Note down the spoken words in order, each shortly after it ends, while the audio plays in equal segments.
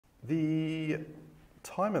The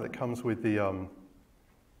timer that comes with the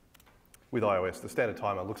with iOS, the standard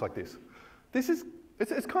timer, looks like this.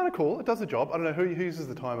 It's kind of cool. It does the job. I don't know who uses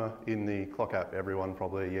the timer in the clock app. Everyone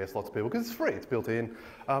probably, yes, lots of people, because it's free. It's built in.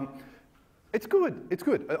 It's good. It's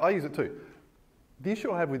good. I use it too. The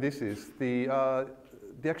issue I have with this is the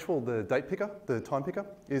date picker, the time picker,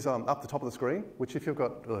 is up the top of the screen. Which, if you've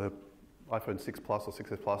got iPhone 6 Plus or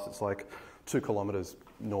 6S Plus, it's like 2 kilometers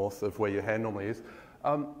north of where your hand normally is.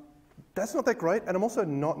 That's not that great, and I'm also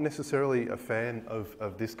not necessarily a fan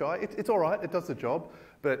of this guy. It's all right. It does the job,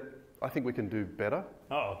 but I think we can do better.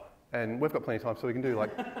 Uh-oh. And we've got plenty of time, so we can do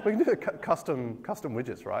custom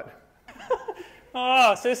widgets, right?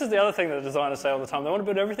 Oh, so this is the other thing that the designers say all the time. They want to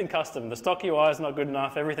build everything custom. The stock UI is not good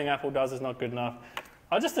enough. Everything Apple does is not good enough.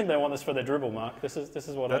 I just think they want this for their dribble, Mark. This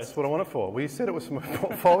is what That's what I want it for. We said it was from a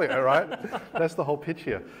portfolio, right? That's the whole pitch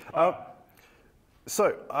here.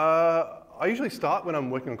 I usually start when I'm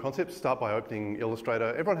working on concepts, start by opening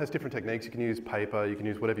Illustrator. Everyone has different techniques. You can use paper, you can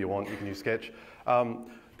use whatever you want, you can use Sketch.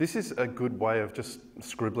 This is a good way of just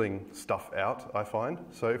scribbling stuff out, I find.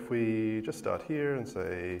 So if we just start here and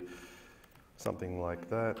say something like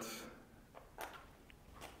that. I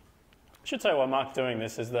should say why Mark's doing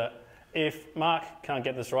this is that if Mark can't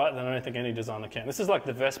get this right, then I don't think any designer can. This is like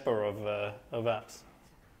the Vesper of apps.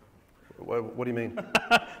 What do you mean?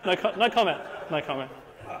 No comment. No comment.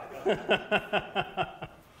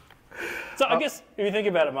 So I guess if you think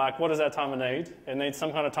about it, Mark, what does that timer need? It needs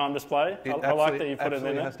some kind of time display. I like that you put it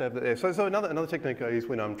in there. Has to have that there. So another technique I use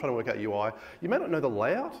when I'm trying to work out UI, you may not know the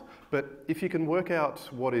layout, but if you can work out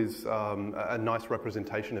what is a nice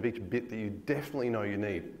representation of each bit that you definitely know you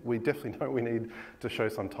need. We definitely know we need to show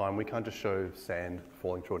some time. We can't just show sand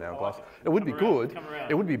falling through an hourglass. It would be good.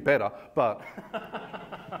 It would be better, but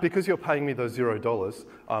because you're paying me those $0,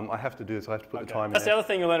 I have to do this. I have to put the time in. That's the other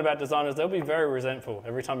thing you learn about designers. They'll be very resentful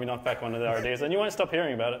every time you knock back one of their ideas, and you won't stop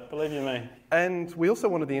hearing about it, believe you me. And we also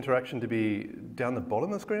wanted the interaction to be down the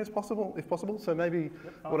bottom of the screen if possible. So maybe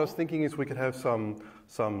what I was thinking is we could have some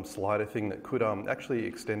slider thing that could actually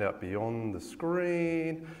extend out beyond the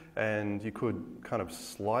screen, and you could kind of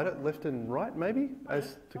slide it left and right maybe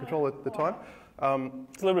as to control the time.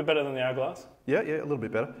 It's a little bit better than the hourglass. Yeah, a little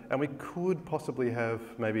bit better. And we could possibly have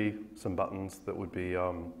maybe some buttons that would be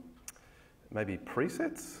maybe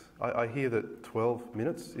presets. I hear that 12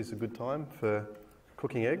 minutes is a good time for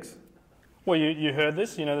cooking eggs. Well, you heard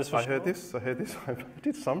this? You know this for sure? I heard this. I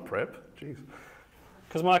did some prep. Jeez.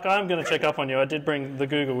 Because, Mike, I am going to check up on you. I did bring the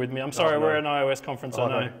Google with me. I'm sorry, we're at an iOS conference, I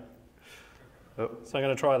know. No. So I'm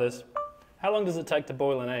going to try this. How long does it take to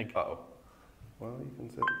boil an egg? Uh-oh. Well, you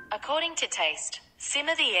can see. According to taste,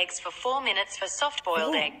 simmer the eggs for 4 minutes for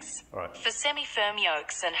soft-boiled eggs. All right. For semi-firm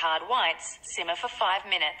yolks and hard whites, simmer for 5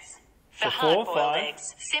 minutes. For For 4, hard-boiled 5?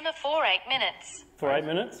 eggs, simmer for 8 minutes. For 8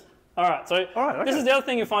 minutes? All right, so okay. This is the other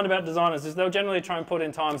thing you find about designers is they'll generally try and put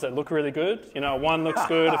in times that look really good. You know, 1 looks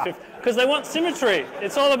good, a 50, because they want symmetry.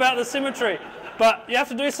 It's all about the symmetry. But you have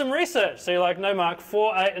to do some research. So you're like, no, Mark,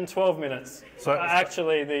 4, 8, and 12 minutes are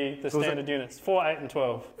actually the standard units. 4, 8, and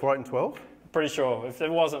 12. 4, 8, and 12? Pretty sure. If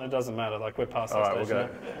it wasn't, it doesn't matter. Like, we're past that stage now.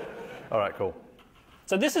 All right, cool.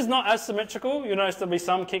 So this is not as symmetrical. You notice there'll be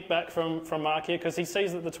some kickback from Mark here because he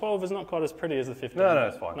sees that the 12 is not quite as pretty as the 15. No,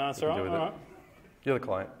 it's fine. No, it's all right. You're the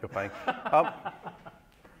client. You're paying.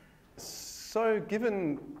 So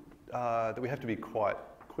given that we have to be quite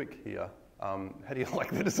quick here, how do you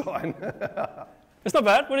like the design? It's not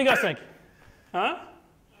bad. What do you guys think? Huh?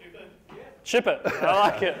 Ship it. I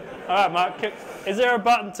like it. All right, Mark. Is there a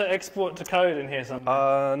button to export to code in here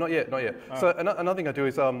somewhere? Not yet. So another thing I do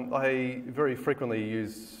is I very frequently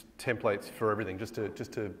use templates for everything just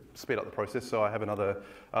to speed up the process. So I have another.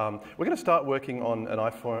 We're going to start working on an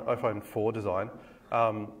iPhone 4 design,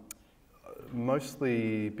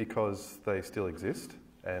 mostly because they still exist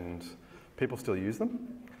and people still use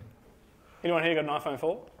them. Anyone here got an iPhone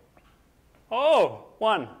 4? Oh,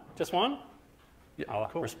 one. Just one? Yeah, oh,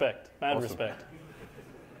 cool. Respect. Mad awesome. Respect.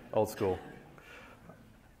 Old school.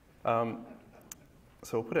 So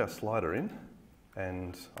we'll put our slider in,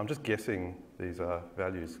 and I'm just guessing these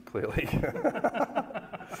values clearly.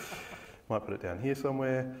 Might put it down here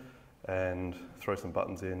somewhere and throw some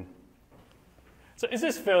buttons in. So is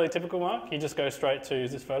this fairly typical, Mark? You just go straight to,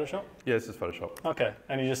 is this Photoshop? Yeah, this is Photoshop. Okay,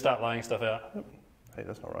 and you just start laying stuff out. Yep. Hey,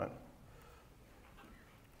 that's not right.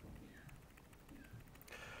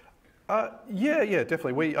 Yeah,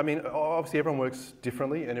 definitely. I mean, obviously everyone works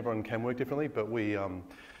differently and everyone can work differently, but we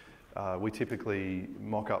typically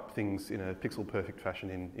mock up things in a pixel-perfect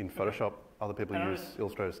fashion in Photoshop. Other people use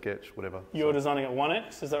Illustrator, Sketch, whatever. You're designing at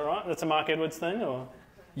 1x, is that right? That's a Mark Edwards thing, or?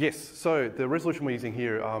 Yes, so the resolution we're using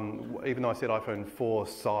here, even though I said iPhone 4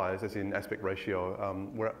 size, as in aspect ratio,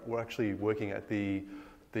 we're actually working at the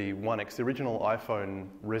 1x, the original iPhone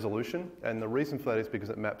resolution, and the reason for that is because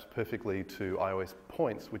it maps perfectly to iOS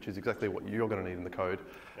points, which is exactly what you're going to need in the code.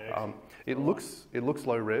 It looks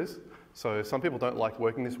low res, so some people don't like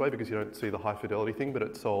working this way because you don't see the high fidelity thing, but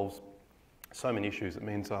it solves so many issues. It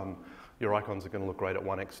means your icons are going to look great at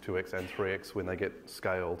 1x, 2x, and 3x when they get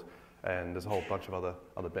scaled. And there's a whole bunch of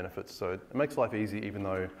other benefits. So it makes life easy, even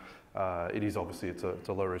though it is obviously it's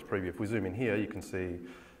a low-res preview. If we zoom in here, you can see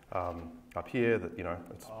up here that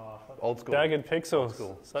it's old school. Jagged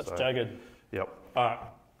pixels. Such jagged. Yep. All right.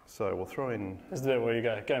 So we'll throw in. This is the bit where you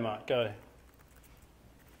go. Go, Mark. Go.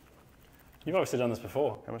 You've obviously done this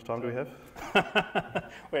before. How much time do we have?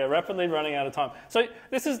 We are rapidly running out of time. So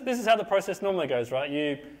this is how the process normally goes, right?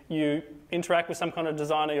 You interact with some kind of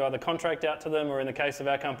designer, you either contract out to them, or in the case of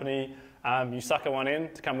our company, you sucker one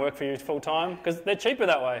in to come work for you full time, because they're cheaper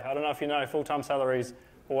that way. I don't know if you know, full-time salaries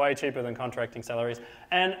are way cheaper than contracting salaries.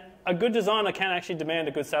 And a good designer can actually demand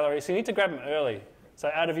a good salary, so you need to grab them early. So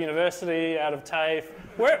out of university, out of TAFE,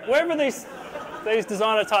 wherever these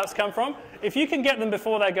designer types come from, if you can get them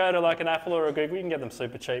before they go to like an Apple or a Google, you can get them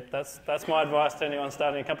super cheap. That's my advice to anyone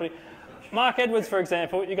starting a company. Mark Edwards, for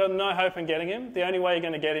example, you've got no hope in getting him. The only way you're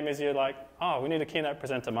going to get him is you're like, oh, we need a keynote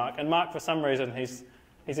presenter, Mark. And Mark, for some reason, he's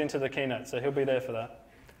into the keynote, so he'll be there for that.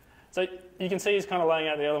 So you can see he's kind of laying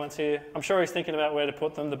out the elements here. I'm sure he's thinking about where to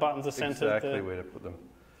put them. The buttons are centered. Exactly where to put them.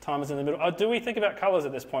 Timer's in the middle. Oh, do we think about colours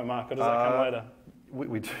at this point, Mark, or does that come later?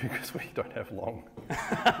 We do, because we don't have long.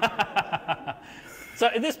 So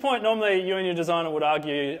at this point, normally you and your designer would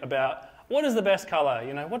argue about what is the best colour?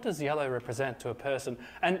 What does yellow represent to a person?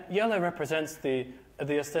 And yellow represents the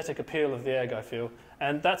aesthetic appeal of the egg, I feel.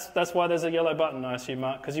 And that's why there's a yellow button, I assume,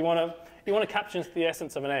 Mark, because you want to capture the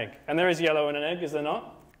essence of an egg. And there is yellow in an egg, is there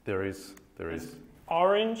not? There is.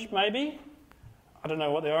 Orange, maybe? I don't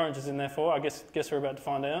know what the orange is in there for. I guess we're about to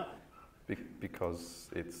find out. Because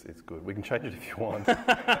it's good. We can change it if you want.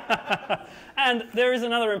 And there is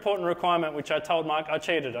another important requirement, which I told Mark, I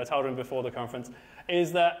cheated, I told him before the conference,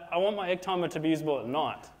 is that I want my egg timer to be usable at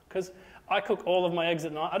night. Because I cook all of my eggs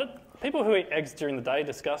at night. People who eat eggs during the day,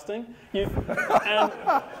 disgusting. And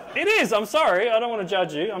it is, I'm sorry, I don't want to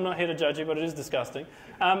judge you. I'm not here to judge you, but it is disgusting.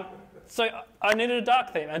 So I needed a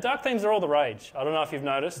dark theme. And dark themes are all the rage. I don't know if you've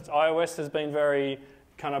noticed. iOS has been very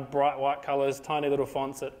kind of bright white colours, tiny little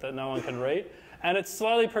fonts that no one can read. And it's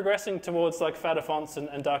slowly progressing towards like fatter fonts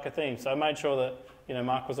and darker themes. So I made sure that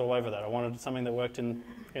Mark was all over that. I wanted something that worked in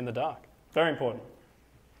the dark. Very important.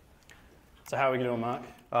 So how are we doing, Mark?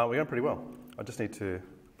 We're going pretty well. I just need to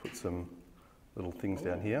put some little things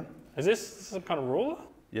down here. Is this some kind of ruler?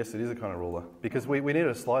 Yes, it is a kind of ruler. Because we need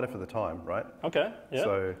a slider for the time, right? Okay, yeah.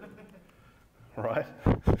 So, right.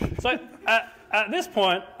 So at this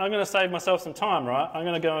point, I'm going to save myself some time, right? I'm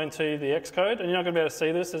going to go into the xcode, and you're not going to be able to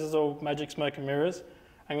see this. This is all magic, smoke, and mirrors.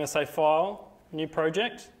 I'm going to say File, New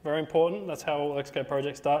Project. Very important. That's how all xcode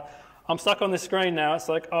projects start. I'm stuck on this screen now. It's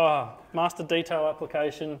like, master detail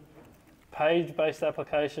application, page-based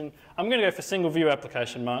application. I'm going to go for single view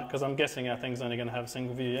application, Mark, because I'm guessing our thing's only going to have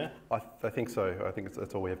single view, yeah? I think so. I think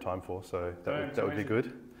that's all we have time for, so that would be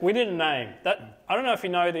good. We need a name. I don't know if you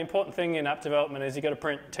know, the important thing in app development is you've got to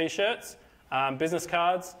print T-shirts, business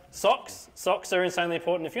cards, socks. Socks are insanely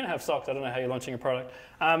important. If you don't have socks, I don't know how you're launching a product.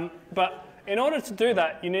 But in order to do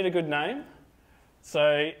that, you need a good name.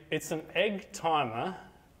 So it's an egg timer.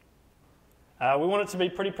 We want it to be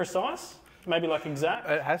pretty precise. Maybe like exact.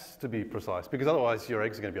 It has to be precise, because otherwise your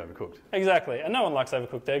eggs are going to be overcooked. Exactly, and no one likes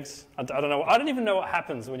overcooked eggs. I don't know. I don't even know what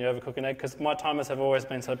happens when you overcook an egg, because my timers have always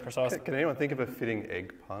been so precise. Can anyone think of a fitting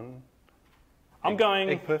egg pun? I'm going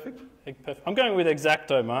egg perfect. Egg perfect. I'm going with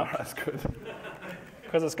exacto, Mark. That's good.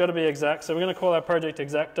 Because it's got to be exact. So we're going to call our project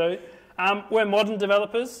exacto. We're modern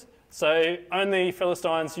developers, so only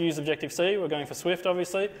Philistines use Objective-C. We're going for Swift,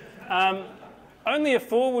 obviously. Only a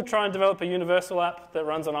fool would try and develop a universal app that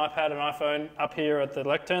runs on iPad and iPhone up here at the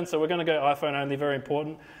lectern, so we're going to go iPhone only, very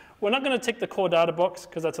important. We're not going to tick the core data box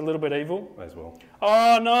because that's a little bit evil. May as well.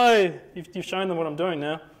 Oh no, you've shown them what I'm doing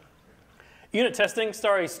now. Unit testing,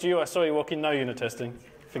 sorry Stu, I saw you walk in, no unit testing,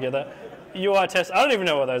 forget that. UI test, I don't even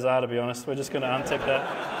know what those are, to be honest, we're just going to untick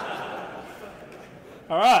that.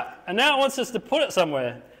 All right, and now it wants us to put it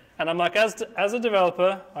somewhere. And I'm like, as a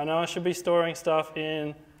developer, I know I should be storing stuff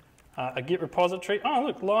in a Git repository. Oh,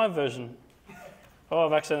 look, live version. Oh,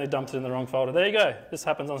 I've accidentally dumped it in the wrong folder. There you go. This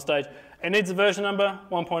happens on stage. It needs a version number.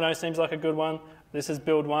 1.0 seems like a good one. This is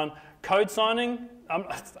build 1. Code signing.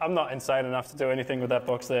 I'm not insane enough to do anything with that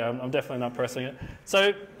box there. I'm definitely not pressing it.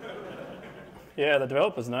 So, yeah, the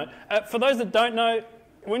developers know. For those that don't know,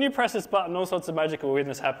 when you press this button, all sorts of magical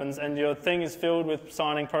weirdness happens, and your thing is filled with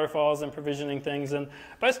signing profiles and provisioning things, and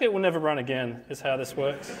basically it will never run again, is how this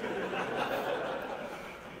works.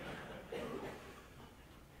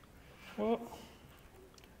 Well,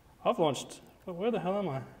 I've launched, where the hell am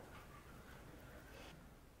I?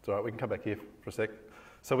 It's all right, we can come back here for a sec.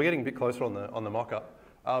 So we're getting a bit closer on the mock-up.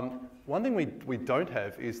 One thing we don't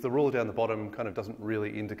have is the ruler down the bottom kind of doesn't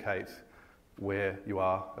really indicate where you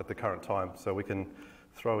are at the current time. So we can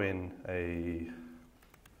throw in a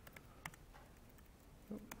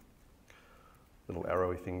little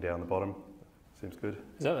arrowy thing down the bottom. Seems good.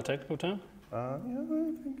 Is that the technical term? Yeah, I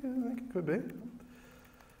think it could be.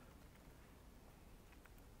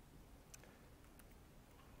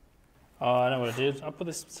 Oh, I know what I did. I put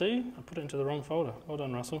this, see? I put it into the wrong folder. Well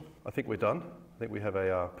done, Russell. I think we're done. I think we have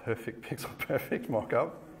a perfect pixel perfect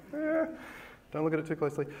mock-up. Don't look at it too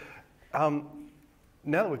closely.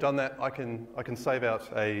 Now that we've done that, I can save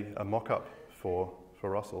out a mock-up for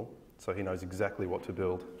Russell, so he knows exactly what to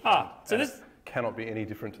build. So this cannot be any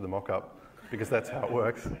different to the mock-up, because that's how it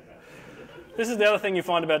works. This is the other thing you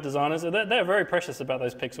find about designers. They're very precious about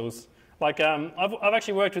those pixels. Like, I've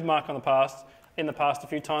actually worked with Mark in the past a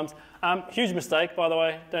few times. Huge mistake, by the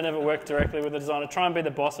way. Don't ever work directly with a designer. Try and be the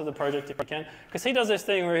boss of the project if you can. Because he does this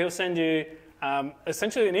thing where he'll send you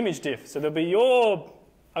essentially an image diff. So there'll be your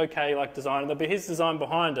design, there'll be his design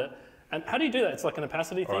behind it. And how do you do that? It's like an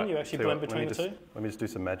opacity thing. Right, you actually blend between the two. Let me just do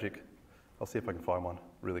some magic. I'll see if I can find one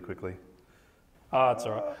really quickly. It's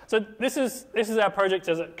all right. So this is our project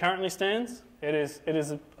as it currently stands. It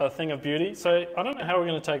is a thing of beauty. So I don't know how we're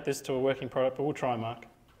going to take this to a working product, but we'll try, Mark.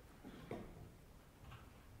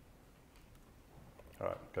 All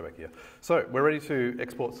right, go back here. So we're ready to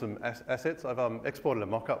export some assets. I've exported a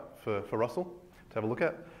mock-up for Russell to have a look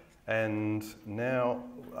at. And now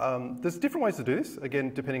there's different ways to do this,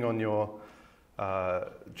 again, depending on your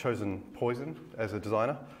chosen poison as a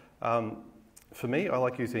designer. For me, I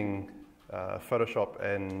like using Photoshop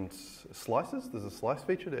and slices. There's a slice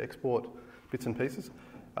feature to export bits and pieces.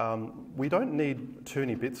 We don't need too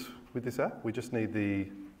many bits with this app. We just need the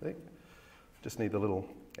little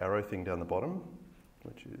arrow thing down the bottom,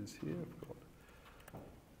 which is here.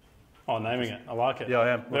 Oh, naming it. I like it. Yeah, I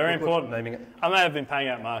am. Very important. Naming it. I may have been paying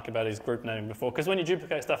out Mark about his group naming before, because when you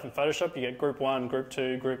duplicate stuff in Photoshop, you get group 1, group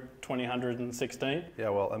 2, group 2016. Yeah,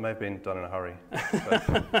 well, it may have been done in a hurry.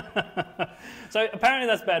 So apparently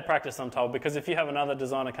that's bad practice, I'm told, because if you have another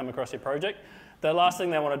designer come across your project, the last thing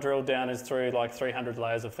they want to drill down is through like 300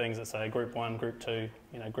 layers of things that say group 1, group 2,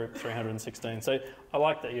 group 316. So I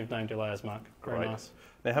like that you've named your layers, Mark. Very nice.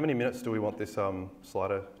 Now, how many minutes do we want this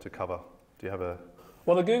slider to cover? Do you have a...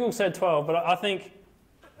 Well, the Google said 12, but I think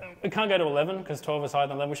it can't go to 11 because 12 is higher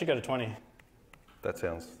than 11. We should go to 20. That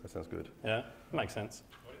sounds good. Yeah, makes sense.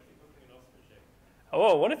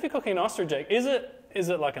 Oh, what if you're cooking an ostrich egg? Is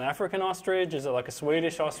it like an African ostrich? Is it like a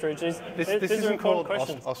Swedish ostrich? This isn't called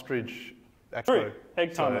ostrich acro. True,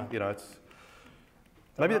 egg timer. So, it's...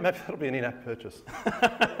 Maybe that'll be an in-app purchase.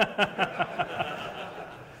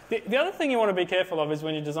 The other thing you want to be careful of is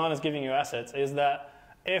when your designer's giving you assets is that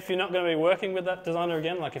if you're not going to be working with that designer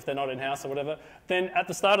again, like if they're not in-house or whatever, then at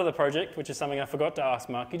the start of the project, which is something I forgot to ask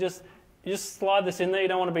Mark, you just slide this in there. You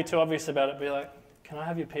don't want to be too obvious about it. Be like, can I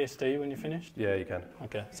have your PSD when you're finished? Yeah, you can.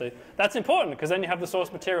 Okay, so that's important because then you have the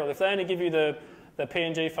source material. If they only give you the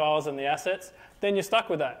PNG files and the assets, then you're stuck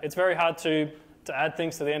with that. It's very hard to add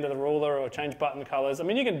things to the end of the ruler or change button colors. I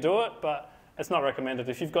mean, you can do it, but it's not recommended.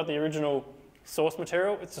 If you've got the original source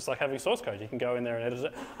material, it's just like having source code. You can go in there and edit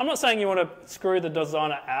it. I'm not saying you want to screw the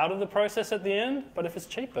designer out of the process at the end, but if it's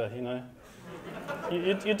cheaper, you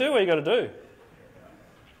do what you got to do.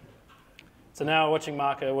 So now watching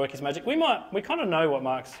Mark work his magic, we kind of know what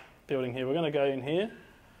Mark's building here. We're going to go in here,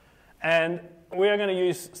 and we are going to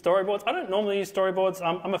use storyboards. I don't normally use storyboards.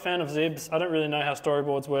 I'm a fan of Zibs. I don't really know how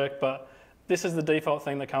storyboards work, but this is the default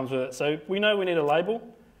thing that comes with it. So we know we need a label.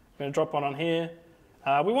 We're going to drop one on here.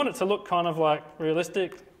 We want it to look kind of like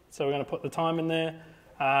realistic, so we're going to put the time in there.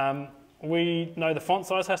 We know the font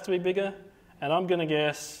size has to be bigger, and I'm going to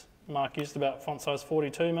guess Mark used about font size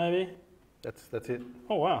 42 maybe. That's it.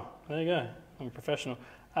 Oh wow, there you go. I'm a professional.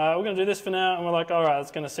 We're going to do this for now, and we're like, all right, it's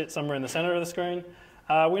going to sit somewhere in the center of the screen.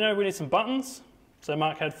 We know we need some buttons, so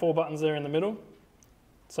Mark had 4 buttons there in the middle.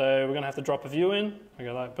 So we're going to have to drop a view in. We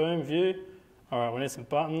go like, boom, view. All right, we need some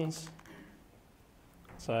buttons.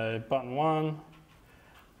 So button 1.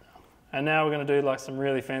 And now we're going to do like some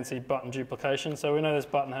really fancy button duplication. So we know this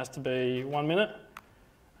button has to be 1 minute.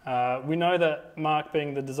 We know that Mark,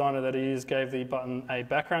 being the designer that he is, gave the button a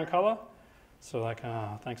background color. So like,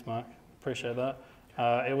 thanks Mark, appreciate that.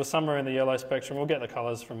 It was somewhere in the yellow spectrum. We'll get the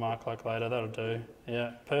colours from Mark like later. That'll do.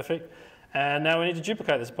 Yeah, perfect. And now we need to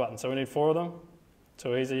duplicate this button. So we need 4 of them.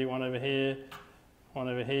 Too easy. One over here, one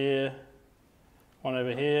over here, one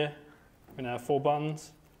over here. We now have 4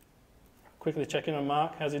 buttons. Quickly check in on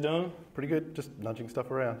Mark. How's he doing? Pretty good, just nudging stuff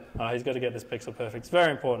around. Oh, he's got to get this pixel perfect. It's very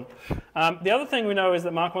important. The other thing we know is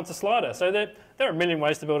that Mark wants a slider. So there are a million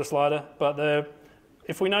ways to build a slider, but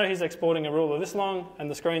if we know he's exporting a ruler this long and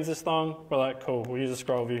the screen's this long, we're like, cool, we'll use a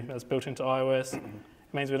scroll view that's built into iOS. It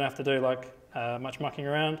means we don't have to do like much mucking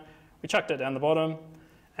around. We chucked it down the bottom,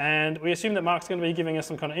 and we assume that Mark's going to be giving us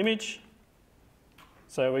some kind of image.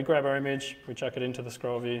 So we grab our image, we chuck it into the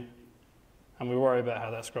scroll view, and we worry about how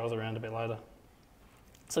that scrolls around a bit later.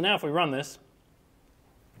 So now if we run this,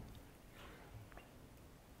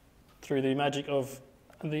 through the magic of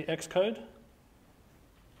the xcode,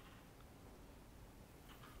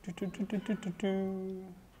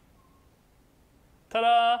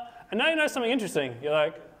 ta-da! And now you know something interesting. You're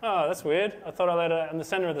like, oh, that's weird. I thought I laid it in the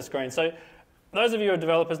center of the screen. So those of you who are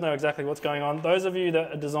developers know exactly what's going on. Those of you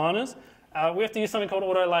that are designers, we have to use something called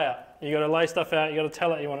auto layout. You got to lay stuff out. You got to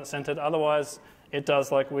tell it you want it centered. Otherwise, it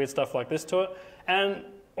does like weird stuff like this to it. And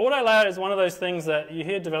auto layout is one of those things that you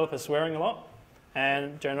hear developers swearing a lot.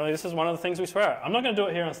 And generally, this is one of the things we swear at. I'm not going to do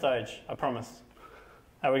it here on stage. I promise.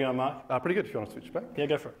 How are we going, Mark? Pretty good if you want to switch back. Yeah,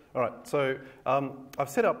 go for it. All right, so I've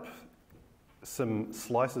set up some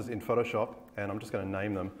slices in Photoshop, and I'm just going to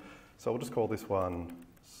name them. So we'll just call this one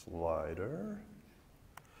slider,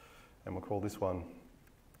 and we'll call this one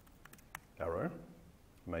arrow.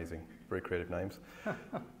 Amazing, very creative names.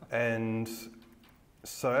 And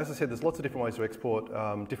so as I said, there's lots of different ways to export,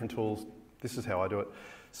 different tools. This is how I do it.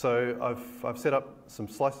 So I've set up some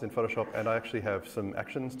slices in Photoshop, and I actually have some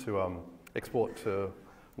actions to export to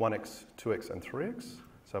 1x, 2x, and 3x.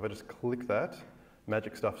 So if I just click that,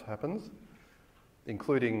 magic stuff happens,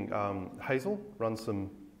 including Hazel runs some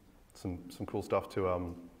cool stuff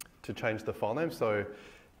to change the file name. So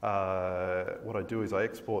what I do is I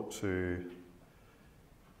export to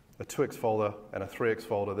a 2x folder and a 3x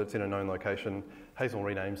folder that's in a known location. Hazel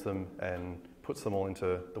renames them and puts them all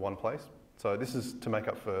into the one place. So this is to make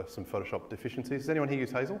up for some Photoshop deficiencies. Does anyone here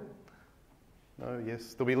use Hazel? No,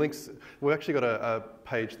 yes. There'll be links. We've actually got a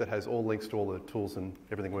page that has all links to all the tools and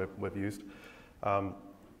everything we've used.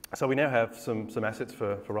 So we now have some assets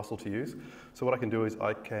for Russell to use. So what I can do is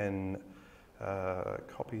I can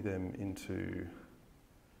copy them into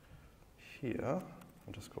here.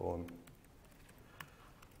 I'll just call them,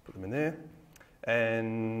 put them in there.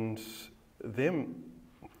 And them,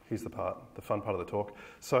 here's the fun part of the talk.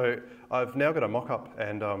 So I've now got a mock-up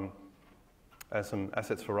and some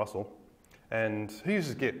assets for Russell. And who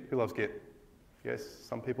uses Git? Who loves Git? Yes,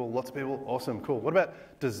 some people, lots of people. Awesome, cool. What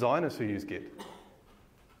about designers who use Git?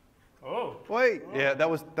 Oh. Wait, yeah,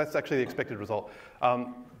 that's actually the expected result.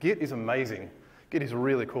 Git is amazing. Git is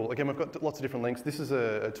really cool. Again, we've got lots of different links. This is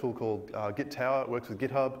a tool called Git Tower. It works with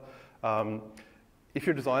GitHub. If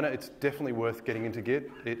you're a designer, it's definitely worth getting into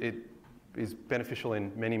Git. It is beneficial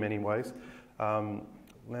in many, many ways. Now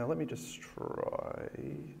let me just try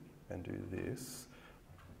and do this.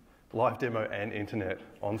 Live demo and internet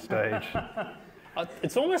on stage.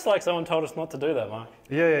 It's almost like someone told us not to do that, Mark.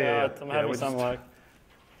 Yeah. I'm having some like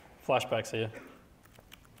flashbacks here.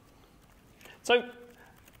 So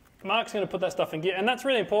Mark's going to put that stuff in Git, and that's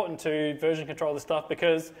really important to version control this stuff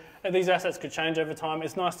because these assets could change over time.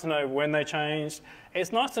 It's nice to know when they changed.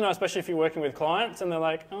 It's nice to know, especially if you're working with clients and they're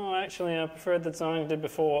like, oh, actually, I preferred the design I did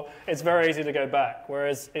before. It's very easy to go back,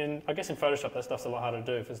 whereas I guess in Photoshop, that stuff's a lot harder to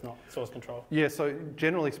do if it's not source control. Yeah, so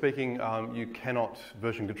generally speaking, you cannot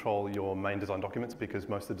version control your main design documents because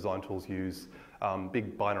most of the design tools use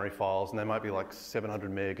big binary files, and they might be like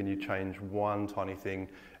 700 meg, and you change one tiny thing,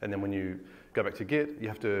 and then when you go back to Git, you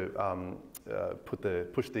have to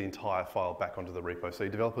push the entire file back onto the repo. So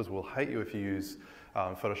your developers will hate you if you use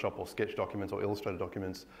Photoshop or Sketch documents or Illustrator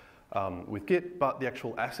documents with Git, but the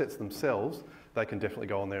actual assets themselves, they can definitely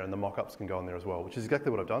go on there, and the mock-ups can go on there as well, which is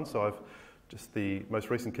exactly what I've done. So I've just the most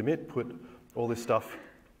recent commit, put all this stuff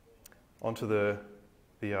onto the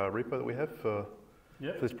repo that we have for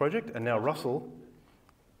this project, and now Russell,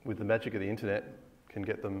 with the magic of the internet, can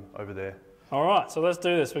get them over there. All right, so let's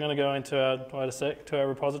do this. We're going to go into our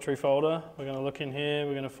repository folder. We're going to look in here.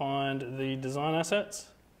 We're going to find the design assets.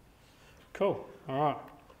 Cool. All right.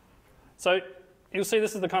 So you'll see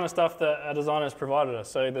this is the kind of stuff that our designers provided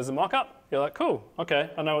us. So there's a mock-up. You're like, cool. Okay,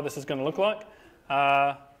 I know what this is going to look like.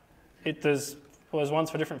 There's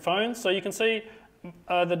ones for different phones. So you can see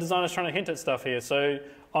the designer's trying to hint at stuff here. So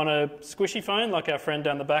on a squishy phone, like our friend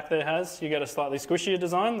down the back there has, you get a slightly squishier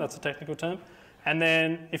design. That's a technical term. And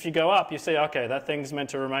then if you go up, you see, okay, that thing's meant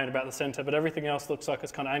to remain about the center, but everything else looks like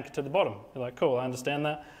it's kind of anchored to the bottom. You're like, cool, I understand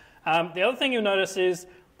that. The other thing you'll notice is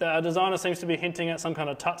that our designer seems to be hinting at some kind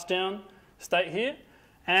of touchdown state here.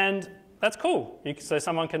 And that's cool. So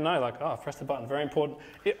someone can know, like, oh, press the button, very important.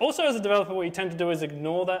 Also, as a developer, what you tend to do is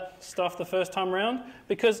ignore that stuff the first time around,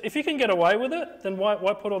 because if you can get away with it, then why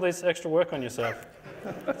put all this extra work on yourself?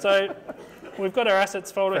 So we've got our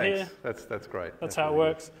assets folder here. That's great. That's how it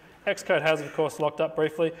works. Xcode has, of course, locked up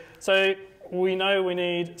briefly. So we know we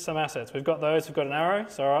need some assets. We've got those. We've got an arrow.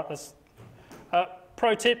 So all right, let's...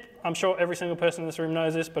 pro tip, I'm sure every single person in this room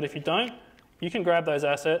knows this, but if you don't, you can grab those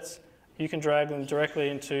assets. You can drag them directly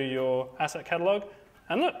into your asset catalog,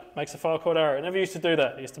 and look, makes a file called arrow. It never used to do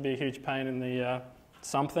that. It used to be a huge pain in the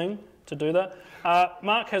something to do that.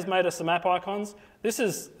 Mark has made us some app icons. This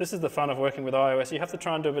is the fun of working with iOS. You have to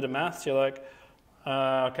try and do a bit of maths. You're like,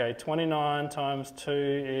 okay, 29 times 2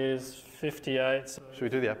 is 58. So should we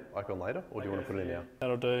do the app icon later, or do you want to put it in now?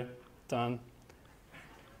 That'll do. Done.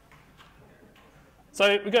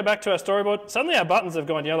 So we go back to our storyboard. Suddenly our buttons have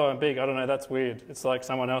gone yellow and big. I don't know, that's weird. It's like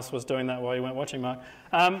someone else was doing that while you weren't watching, Mark.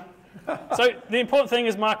 So the important thing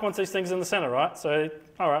is Mark wants these things in the center, right? So,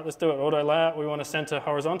 all right, let's do it. Auto layout, we want to center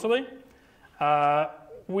horizontally.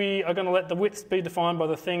 We are going to let the widths be defined by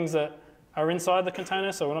the things that are inside the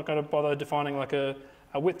container, so we're not going to bother defining like a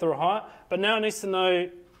width or a height. But now it needs to know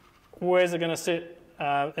where's it going to sit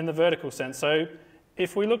in the vertical sense. So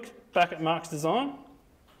if we look back at Mark's design,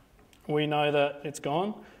 we know that it's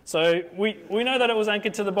gone. So we know that it was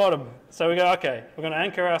anchored to the bottom. So we go, okay, we're going to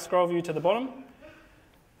anchor our scroll view to the bottom.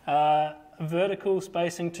 Vertical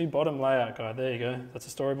spacing to bottom layout guide. There you go. That's a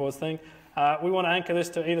storyboards thing. We want to anchor this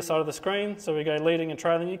to either side of the screen. So we go leading and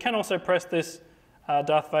trailing. You can also press this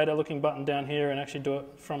Darth Vader looking button down here and actually do it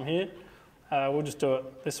from here. We'll just do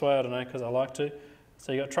it this way, I don't know, because I like to.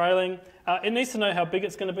 So you got trailing. It needs to know how big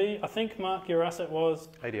it's going to be. I think, Mark, your asset was?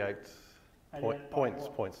 88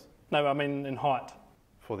 points. No, I mean in height.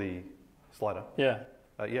 For the slider? Yeah.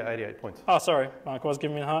 Yeah, 88 points. Oh, sorry. Mark was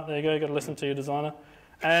giving me a height. There you go. You've got to listen to your designer.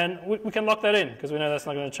 And we can lock that in because we know that's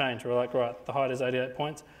not going to change. We're like, right, the height is 88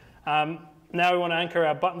 points. Now we want to anchor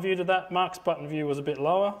our button view to that. Mark's button view was a bit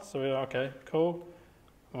lower. So we're okay, cool.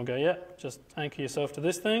 We'll go, yeah, just anchor yourself to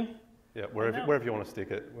this thing. Yeah, wherever you want to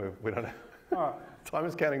stick it. We don't know. All right. Time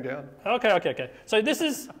is counting down. Okay. So this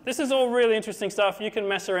is all really interesting stuff. You can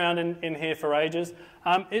mess around in here for ages.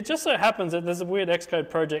 It just so happens that there's a weird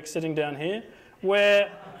Xcode project sitting down here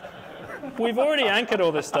where we've already anchored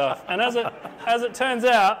all this stuff. And as it turns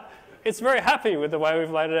out, it's very happy with the way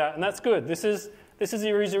we've laid it out. And that's good. This is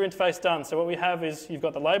your user interface done. So what we have is you've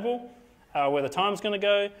got the label, where the time's going to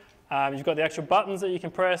go. You've got the actual buttons that you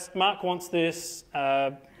can press. Mark wants this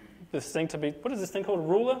thing to be, what is this thing called, a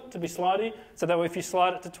ruler, to be slidey, so that if you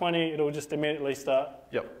slide it to 20, it'll just immediately start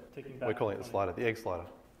ticking back. We're calling it the slider, the egg slider.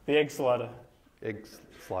 The egg slider. Egg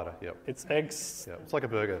slider, yep. It's eggs. Yeah, it's like a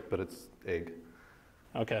burger, but it's egg.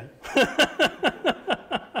 Okay.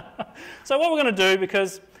 So what we're going to do,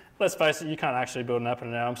 because let's face it, you can't actually build an app in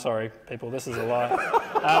an hour. I'm sorry, people, this is a lie.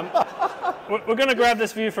 We're going to grab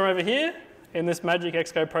this view from over here in this magic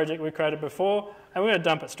Xcode project we created before, and we're going to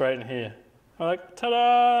dump it straight in here. We're like,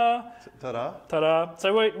 ta-da! Ta-da! Ta-da!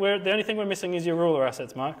 So the only thing we're missing is your ruler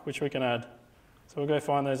assets, Mark, which we can add. So we'll go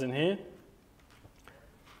find those in here.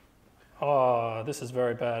 Oh, this is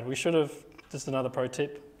very bad. We should have, just another pro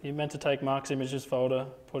tip, you meant to take Mark's images folder,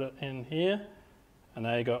 put it in here, and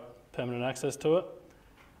now you got permanent access to it.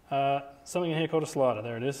 Something in here called a slider,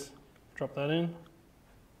 there it is. Drop that in.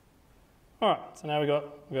 All right, so now we've got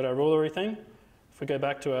our rulery thing. If we go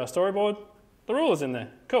back to our storyboard, the ruler's in there,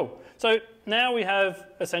 cool. So now we have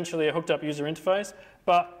essentially a hooked up user interface,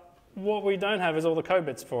 but what we don't have is all the code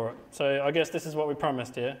bits for it. So I guess this is what we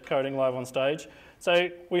promised here, coding live on stage. So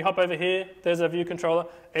we hop over here, there's our view controller.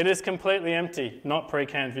 It is completely empty, not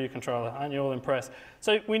pre-canned view controller. Aren't you all impressed?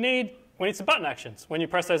 So we need some button actions. When you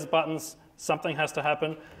press those buttons, something has to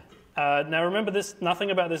happen. Now remember this, nothing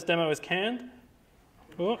about this demo is canned.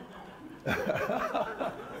 Oh,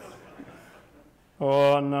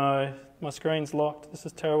 oh no. My screen's locked. This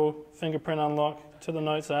is terrible. Fingerprint unlock to the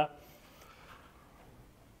Notes app.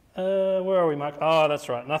 Where are we, Mark? Oh, that's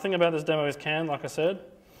right. Nothing about this demo is canned, like I said.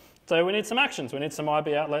 So we need some actions. We need some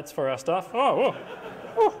IB outlets for our stuff. Oh,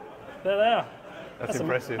 whoa. There they are. That's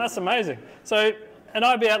impressive. That's amazing. So an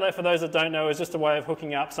IB outlet, for those that don't know, is just a way of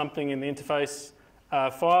hooking up something in the interface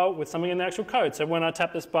file with something in the actual code. So when I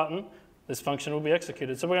tap this button, this function will be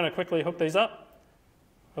executed. So we're going to quickly hook these up.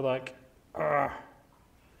 We're like, argh.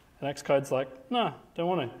 And Xcode's like, no, don't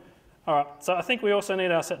want to. All right, so I think we also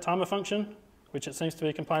need our set timer function, which it seems to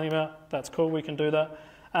be complaining about. That's cool, we can do that.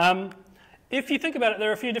 if you think about it, there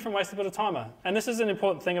are a few different ways to build a timer. And this is an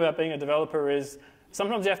important thing about being a developer is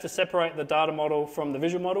sometimes you have to separate the data model from the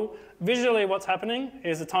visual model. Visually, what's happening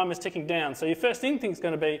is the time is ticking down. So your first instinct is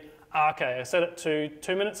going to be, okay, I set it to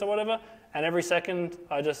 2 minutes or whatever, and every second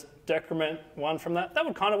I just decrement 1 from that. That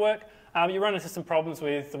would kind of work. You run into some problems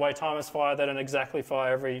with the way timers fire. They don't exactly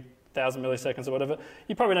fire every 1,000 milliseconds or whatever.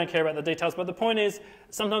 You probably don't care about the details, but the point is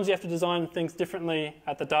sometimes you have to design things differently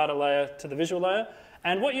at the data layer to the visual layer.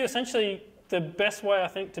 And what you essentially, the best way I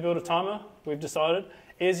think to build a timer, we've decided,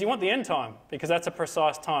 is you want the end time because that's a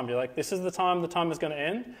precise time. You're like, this is the time is going to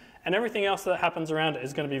end, and everything else that happens around it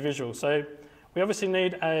is going to be visual. So we obviously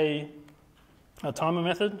need a timer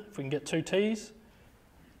method. If we can get 2 T's,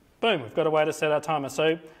 boom, we've got a way to set our timer.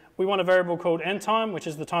 So we want a variable called end time, which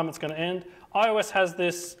is the time it's going to end. iOS has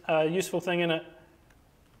this useful thing in it.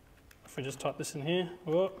 If we just type this in here,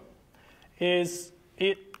 is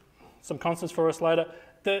it some constants for us later.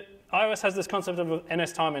 iOS has this concept of an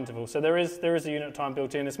NS time interval. So there is a unit of time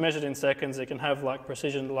built in. It's measured in seconds. It can have like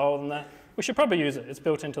precision lower than that. We should probably use it. It's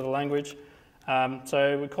built into the language.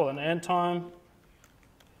 So we call it an end time.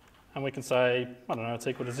 And we can say, I don't know, it's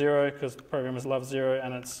equal to 0 because programmers love 0,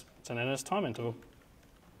 and it's an NS time interval.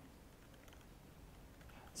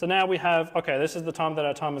 So now we have, okay, this is the time that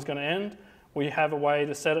our timer is going to end. We have a way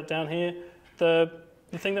to set it down here. The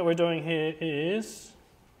thing that we're doing here is,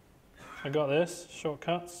 I got this,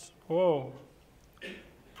 shortcuts. Whoa.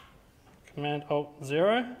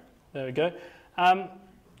 Command-Alt-0. There we go.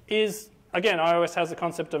 Again, iOS has the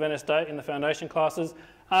concept of NSDate in the foundation classes.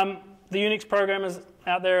 The Unix programmers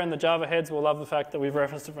out there and the Java heads will love the fact that we've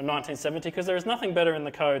referenced it from 1970 because there is nothing better in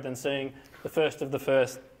the code than seeing the 1st of the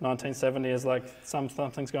 1st, 1970 as like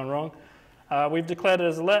something's gone wrong. We've declared it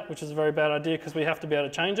as a let, which is a very bad idea because we have to be able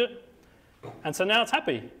to change it. And so now it's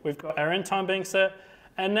happy. We've got our end time being set.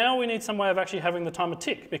 And now we need some way of actually having the timer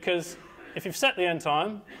tick because if you've set the end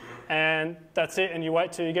time and that's it and you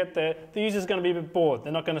wait till you get there, the user's going to be a bit bored.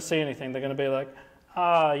 They're not going to see anything. They're going to be like,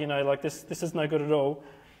 you know, like this is no good at all.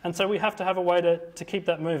 And so we have to have a way to keep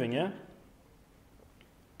that moving, yeah?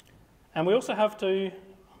 And we also have to,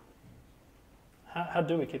 how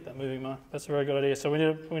do we keep that moving, Mark? That's a very good idea. So we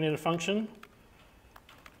need a function.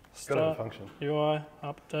 Got to have a function. UI,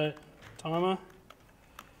 update, timer.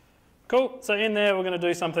 Cool, so in there we're going to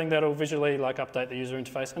do something that will visually like update the user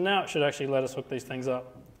interface. And now it should actually let us hook these things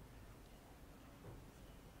up.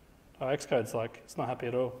 Oh, xcode's like, it's not happy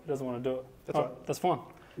at all. It doesn't want to do it. That's all right. That's fine.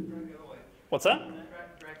 What's that?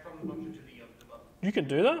 Drag from the function to the button. You can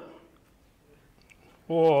do that?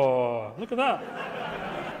 Whoa, look at that.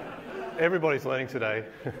 Everybody's learning today.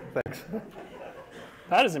 Thanks.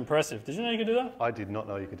 That is impressive. Did you know you could do that? I did not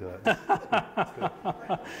know you could do that. That's good.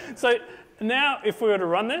 So now if we were to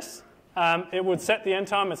run this, it would set the end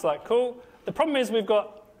time. It's like, cool. The problem is we've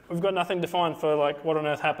got nothing defined for like what on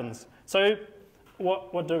earth happens. So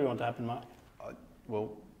what do we want to happen, Mark?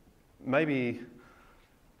 Well, maybe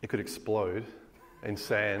it could explode in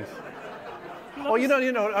sand. Oh, no.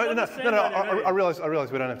 I realize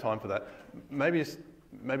we don't have time for that. Maybe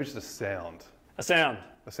just a sound. A sound.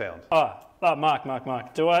 A sound. Mark.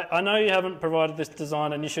 I know you haven't provided this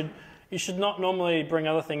design, and you should not normally bring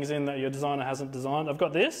other things in that your designer hasn't designed. I've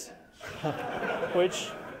got this,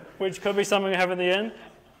 which could be something we have in the end.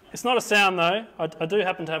 It's not a sound though. I do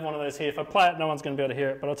happen to have one of those here. If I play it, no one's going to be able to hear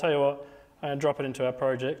it. But I'll tell you what, I'm going to drop it into our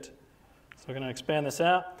project. So we're going to expand this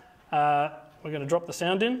out. We're going to drop the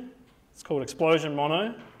sound in. It's called explosion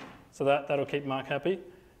mono. So that'll keep Mark happy.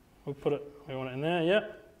 We want it in there.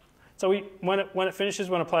 Yep. So when it finishes,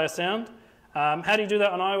 we want to play a sound. How do you do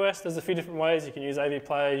that on iOS? There's a few different ways. You can use AV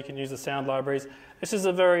Player, you can use the sound libraries. This is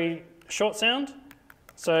a very short sound,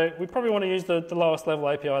 so we probably want to use the lowest level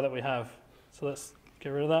API that we have. So let's get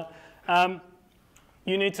rid of that.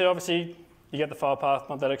 You need to, obviously, you get the file path,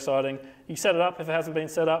 not that exciting. You set it up if it hasn't been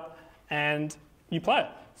set up, and you play it.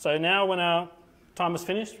 So now when our timer's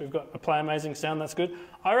finished, we've got a play amazing sound, that's good.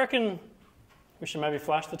 I reckon we should maybe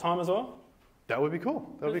flash the time as well. That would be cool.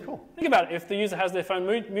 That would be cool. Think about it. If the user has their phone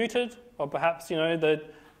muted, or perhaps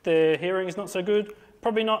their hearing is not so good,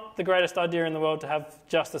 probably not the greatest idea in the world to have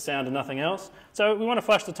just the sound and nothing else. So we want to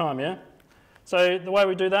flash the time, yeah? So the way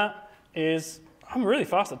we do that is, I'm really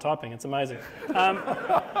fast at typing. It's amazing. There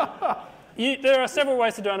are several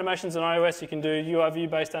ways to do animations in iOS. You can do UI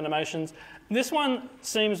view-based animations. This one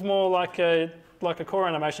seems more like a core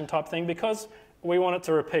animation type thing because we want it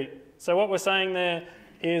to repeat. So what we're saying there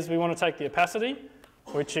is we want to take the opacity,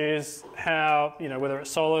 which is how, whether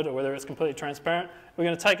it's solid or whether it's completely transparent. We're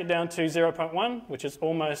going to take it down to 0.1, which is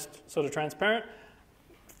almost sort of transparent.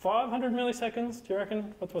 500 milliseconds, do you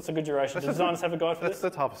reckon? What's a good duration? Do That's designers have a guide for this?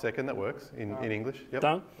 That's half a second, that works in English. Yep,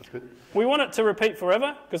 Done. that's good. We want it to repeat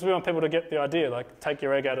forever because we want people to get the idea, like take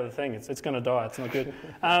your egg out of the thing, it's going to die, it's not good.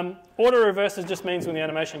 Auto reverses just means when the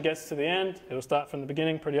animation gets to the end, it'll start from the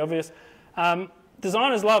beginning, pretty obvious.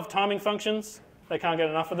 Designers love timing functions. They can't get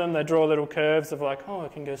enough of them. They draw little curves of like, oh,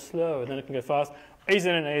 it can go slow and then it can go fast. Ease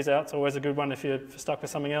in and ease out, it's always a good one if you're stuck with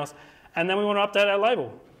something else. And then we want to update our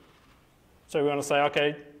label. So we want to say,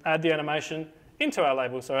 okay, add the animation into our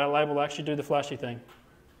label, so our label will actually do the flashy thing.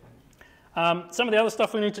 Some of the other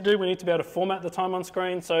stuff we need to do, we need to be able to format the time on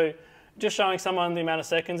screen. So just showing someone the amount of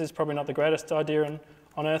seconds is probably not the greatest idea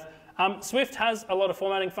on earth. Swift has a lot of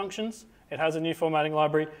formatting functions. It has a new formatting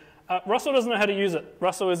library. Russell doesn't know how to use it.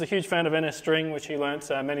 Russell is a huge fan of NSString, which he learnt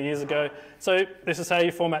many years ago. So this is how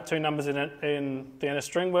you format two numbers in the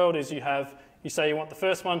NSString world, is you say you want the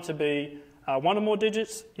first one to be 1 or more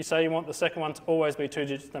digits. You say you want the second one to always be 2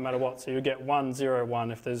 digits no matter what. So you get 1, 0,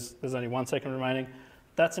 1 if there's only 1 second remaining.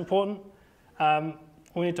 That's important.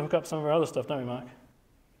 We need to hook up some of our other stuff, don't we, Mark?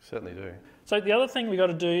 Certainly do. So the other thing we've got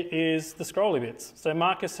to do is the scrolly bits. So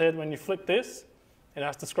Marcus said when you flick this, it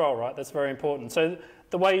has to scroll, right? That's very important. So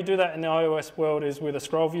the way you do that in the iOS world is with a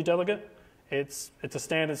scroll view delegate. It's a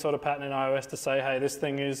standard sort of pattern in iOS to say, hey, this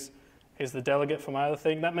thing is the delegate for my other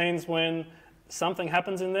thing. That means when something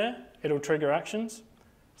happens in there, it'll trigger actions.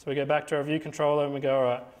 So we go back to our view controller and we go, all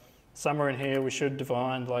right, somewhere in here we should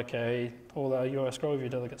define like all our UI scroll view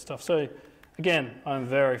delegate stuff. So again, I'm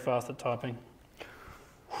very fast at typing.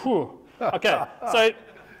 Whew. Okay, so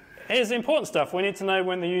here's the important stuff. We need to know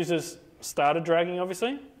when the user's started dragging,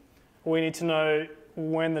 obviously. We need to know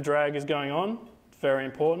when the drag is going on, very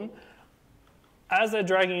important. As they're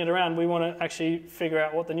dragging it around, we want to actually figure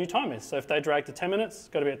out what the new time is. So if they drag to 10 minutes, it's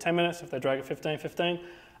got to be at 10 minutes. If they drag at 15, 15.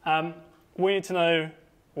 We need to know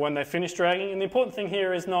when they finish dragging. And the important thing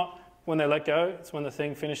here is not when they let go. It's when the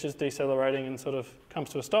thing finishes decelerating and sort of comes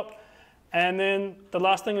to a stop. And then the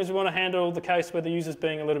last thing is we want to handle the case where the user's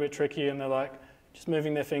being a little bit tricky and they're like just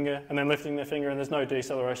moving their finger and then lifting their finger and there's no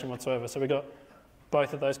deceleration whatsoever. So we've got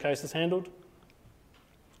both of those cases handled.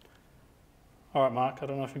 All right, Mark, I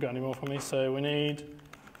don't know if you've got any more for me. So we need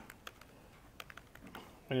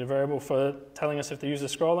a variable for telling us if the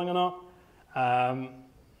user's scrolling or not.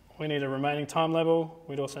 We need a remaining time level.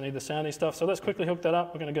 We'd also need the soundy stuff. So let's quickly hook that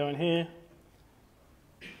up. We're going to go in here.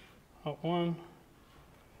 Hop one.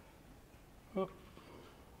 Oh.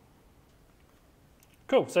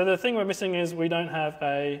 Cool. So the thing we're missing is we don't have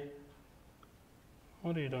a...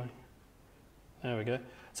 What are you doing? There we go.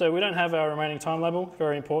 So we don't have our remaining time label.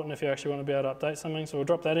 Very important if you actually want to be able to update something. So we'll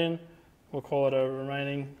drop that in. We'll call it a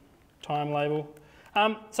remaining time label.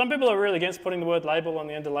 Some people are really against putting the word label on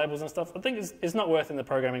the end of labels and stuff. I think it's not worth in the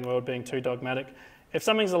programming world being too dogmatic. If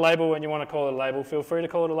something's a label and you want to call it a label, feel free to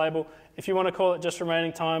call it a label. If you want to call it just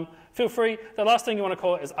remaining time, feel free. The last thing you want to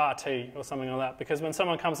call it is RT or something like that, because when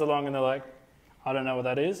someone comes along and they're like, I don't know what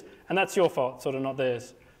that is, and that's your fault, sort of not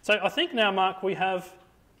theirs. So I think now, Mark, we have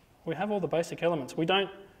all the basic elements. We don't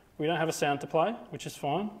have a sound to play, which is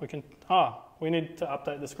fine. We need to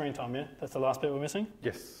update the screen time, yeah? That's the last bit we're missing?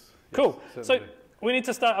 Yes. Cool. Yes, so we need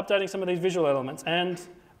to start updating some of these visual elements, and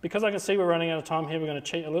because I can see we're running out of time here, we're going to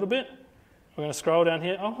cheat a little bit. We're going to scroll down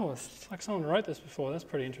here. Oh, it's like someone wrote this before. That's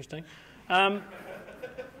pretty interesting.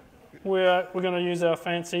 We're going to use our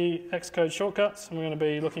fancy xcode shortcuts, and we're going to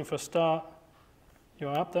be looking for start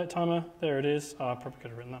UI update timer. There it is. Oh, I probably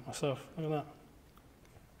could have written that myself. Look at that.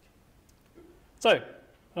 So, I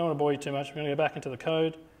don't want to bore you too much. We're going to go back into the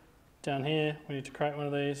code. Down here, we need to create one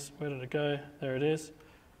of these. Where did it go? There it is.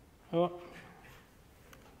 Oh.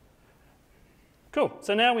 Cool.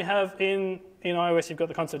 So now we have in iOS, you've got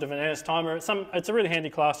the concept of an NS timer. It's a really handy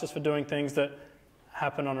class just for doing things that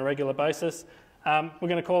happen on a regular basis. We're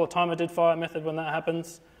going to call a timer did fire method when that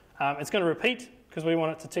happens. It's going to repeat because we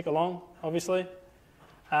want it to tick along, obviously.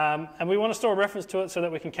 And we want to store a reference to it so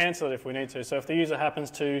that we can cancel it if we need to. So if the user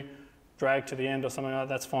happens to drag to the end or something like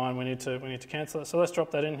that, that's fine. We need to cancel it. So let's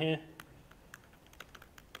drop that in here.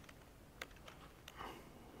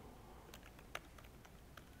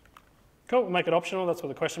 Cool, we'll make it optional. That's what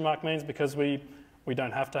the question mark means, because we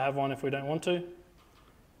don't have to have one if we don't want to.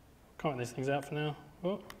 Comment these things out for now.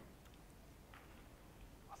 Oh.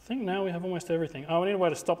 I think now we have almost everything. Oh, we need a way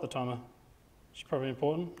to stop the timer, which is probably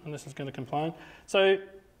important, and this is going to complain. So,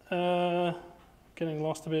 getting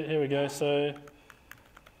lost a bit. Here we go. So,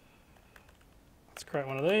 let's create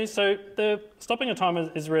one of these. So, the stopping a timer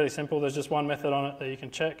is really simple. There's just one method on it that you can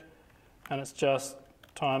check, and it's just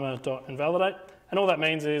timer.invalidate. And all that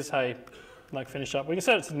means is, hey, finish up. We can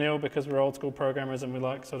set it to nil because we're old school programmers and we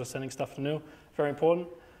like sort of sending stuff to nil. Very important.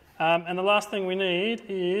 And the last thing we need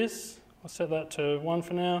is, I'll set that to 1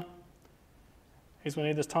 for now, is we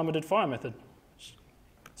need this timer did fire method.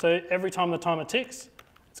 So every time the timer ticks,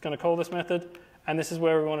 it's going to call this method, and this is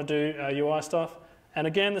where we want to do our UI stuff. And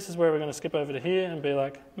again, this is where we're going to skip over to here and be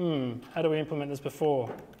like, how do we implement this before?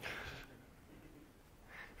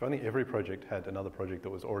 If only every project had another project that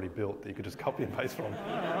was already built that you could just copy and paste from.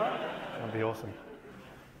 That would be awesome.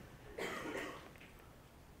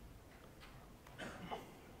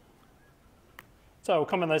 So we'll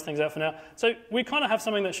comment those things out for now. So we kind of have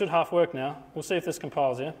something that should half work now. We'll see if this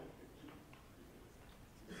compiles, yeah?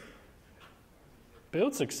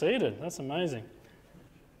 Build succeeded. That's amazing.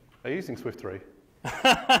 Are you using Swift 3 and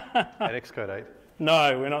Xcode 8?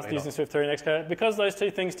 No, we're not using Swift 3 and Xcode. Because those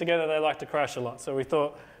two things together, they like to crash a lot. So we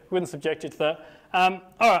thought we wouldn't subject you to that. All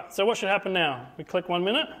right, so what should happen now? We click 1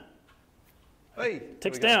 minute. Hey,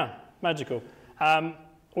 Ticks down. Magical.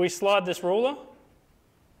 We slide this ruler.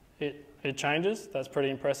 It changes. That's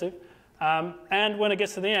pretty impressive. And when it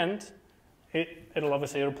gets to the end,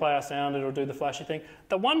 it'll play our sound. It'll do the flashy thing.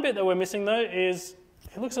 The one bit that we're missing, though, is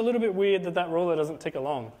it looks a little bit weird that ruler doesn't tick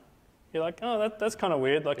along. You're like, oh, that's kind of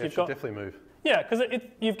weird. Like yeah, it should definitely move. Yeah, because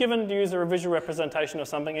you've given the user a visual representation of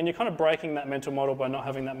something, and you're kind of breaking that mental model by not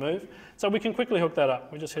having that move. So we can quickly hook that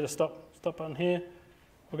up. We just hit a stop button here.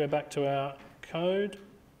 We'll go back to our code.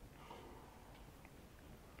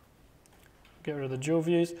 Get rid of the dual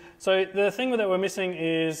views. So the thing that we're missing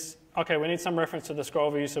is, okay, we need some reference to the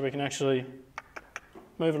scroll view so we can actually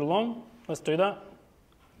move it along. Let's do that.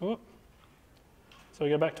 Ooh. So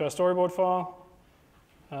we go back to our storyboard file.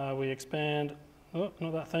 We expand, not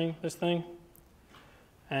that thing, this thing.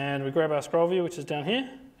 And we grab our scroll view, which is down here.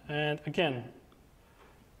 And again,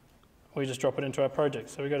 we just drop it into our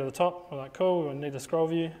project. So we go to the top, we're like, cool, we need a scroll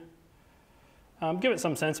view. Give it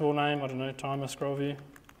some sensible name, I don't know, timer scroll view.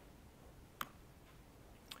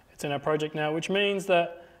 It's in our project now, which means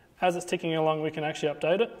that as it's ticking along, we can actually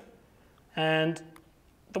update it. And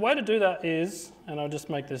the way to do that is, and I'll just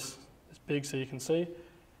make this big so you can see.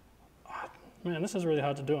 Oh, man, this is really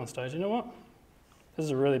hard to do on stage. You know what? This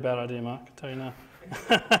is a really bad idea, Mark, I'll tell you now.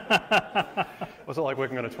 What's it like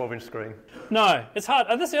working on a 12-inch screen? No, it's hard.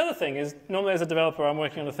 And that's the other thing is, normally as a developer, I'm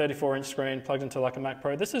working on a 34-inch screen plugged into like a Mac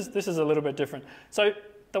Pro. This is a little bit different. So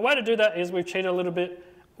the way to do that is we've cheated a little bit.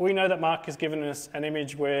 We know that Mark has given us an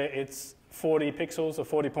image where it's 40 pixels or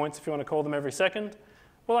 40 points, if you want to call them, every second.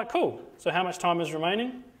 We're like, cool. So how much time is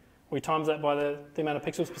remaining? We times that by the amount of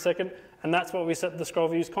pixels per second, and that's what we set the scroll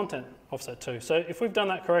view's content offset to. So if we've done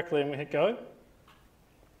that correctly and we hit go,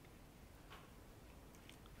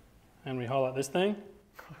 and we highlight this thing.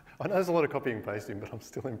 I know there's a lot of copying and pasting, but I'm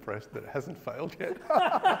still impressed that it hasn't failed yet.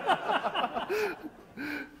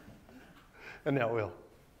 And now it will.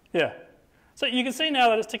 Yeah. So you can see now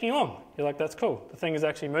that it's ticking along. You're like, that's cool. The thing is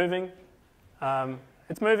actually moving.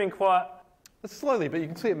 It's moving quite... It's slowly, but you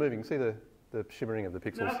can see it moving. See the shimmering of the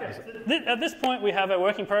pixels. Okay. So at this point, we have a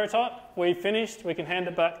working prototype. We've finished. We can hand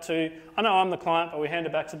it back to... I know I'm the client, but we hand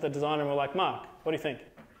it back to the designer and we're like, Mark, what do you think?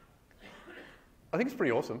 I think it's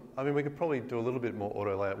pretty awesome. I mean, we could probably do a little bit more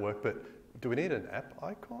auto layout work, but do we need an app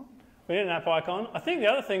icon? We need an app icon. I think the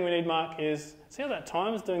other thing we need, Mark, is... See how that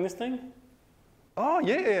time is doing this thing? Oh,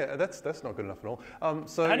 yeah, that's not good enough at all.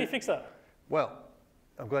 So how do you fix that? Well,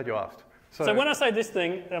 I'm glad you asked. So when I say this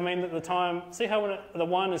thing, I mean that the time, see how when the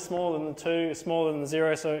 1 is smaller than the 2 is smaller than the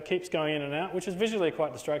 0, so it keeps going in and out, which is visually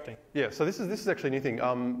quite distracting. Yeah, so this is actually a new thing.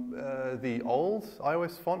 The old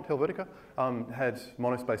iOS font, Helvetica, had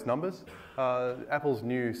monospaced numbers. Apple's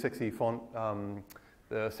new sexy font,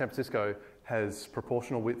 San Francisco, has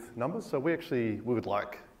proportional width numbers. So we would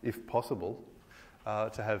like, if possible,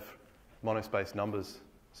 to have monospaced numbers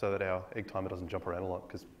so that our egg timer doesn't jump around a lot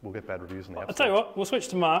because we'll get bad reviews on the app. I'll tell you what, we'll switch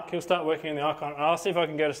to Mark. He'll start working on the icon. And I'll see if I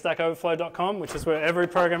can go to stackoverflow.com, which is where every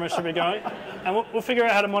programmer should be going. And we'll figure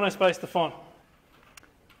out how to monospace the font.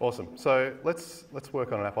 Awesome. So let's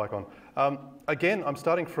work on an app icon. Again, I'm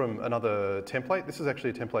starting from another template. This is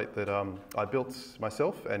actually a template that I built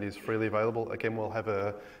myself and is freely available. Again, we'll have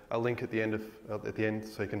a link at the end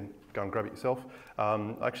so you can go and grab it yourself.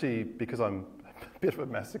 Actually, because I'm a bit of a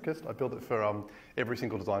masochist, I built it for every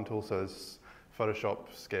single design tool, so it's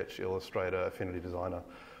Photoshop, Sketch, Illustrator, Affinity Designer,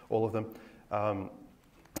 all of them.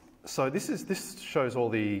 So this shows all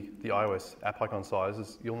the iOS app icon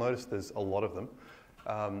sizes. You'll notice there's a lot of them.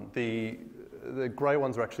 The grey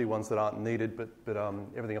ones are actually ones that aren't needed, but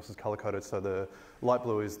everything else is color-coded. So the light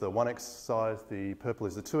blue is the 1x size, the purple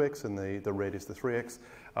is the 2x, and the red is the 3x.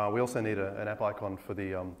 We also need an app icon for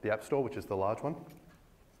the App Store, which is the large one.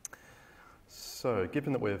 So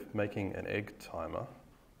given that we're making an egg timer,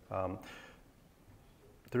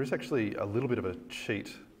 there is actually a little bit of a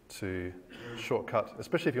cheat to shortcut,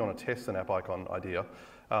 especially if you want to test an app icon idea.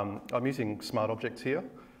 I'm using smart objects here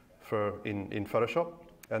in Photoshop,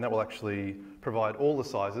 and that will actually provide all the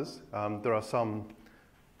sizes. There are some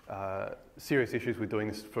serious issues with doing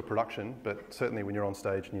this for production, but certainly when you're on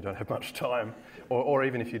stage and you don't have much time, or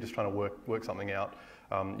even if you're just trying to work something out,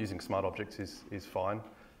 using smart objects is fine.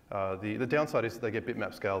 The downside is they get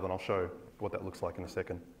bitmap scaled, and I'll show what that looks like in a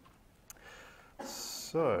second.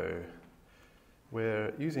 So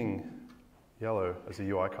we're using yellow as a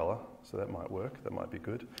UI colour, so that might work, that might be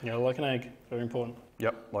good. Yellow like an egg, very important.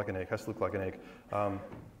 Yep, like an egg, has to look like an egg.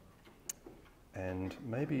 And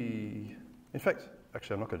maybe, in fact,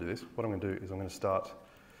 actually I'm not going to do this. What I'm going to do is I'm going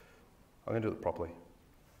to do it properly.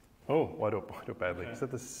 Oh. Why do it badly? Okay. Is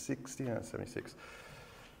that the 60? No, it's 76.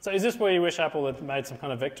 So is this where you wish Apple had made some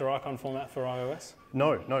kind of vector icon format for iOS?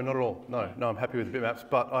 No, not at all. No, I'm happy with the bitmaps,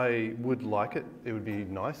 but I would like it. It would be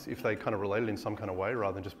nice if they kind of related in some kind of way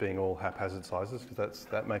rather than just being all haphazard sizes, because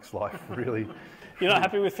that makes life really... You're not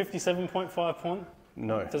happy with 57.5 point?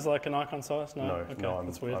 No. Does like an icon size? No. No, Okay, no,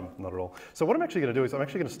 that's weird. I'm not at all. So what I'm actually going to do is I'm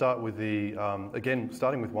actually going to start with the, again,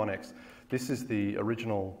 starting with 1x. This is the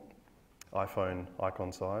original iPhone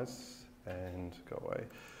icon size, and go away.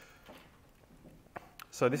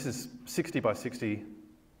 So this is 60 by 60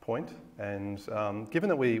 point, and given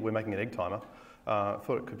that we're making an egg timer, I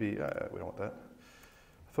thought it could be, we don't want that.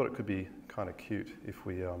 I thought it could be kind of cute if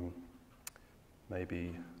we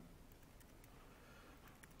maybe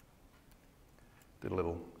did a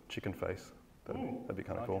little chicken face. That'd be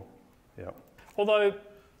kind of cool. Yeah. Although,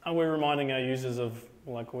 are we reminding our users of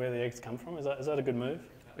like where the eggs come from? Is that a good move?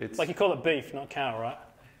 It's like you call it beef, not cow, right?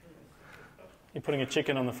 You're putting a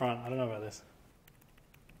chicken on the front. I don't know about this.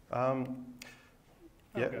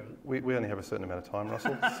 Yeah, we only have a certain amount of time,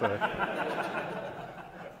 Russell, so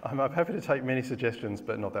I'm happy to take many suggestions,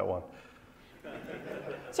 but not that one.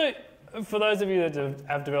 So, for those of you that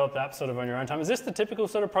have developed apps sort of on your own time, is this the typical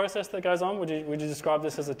sort of process that goes on? Would you describe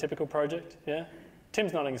this as a typical project? Yeah?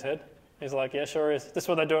 Tim's nodding his head. He's like, yeah, sure is. This is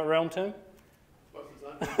what they do at Realm, Tim?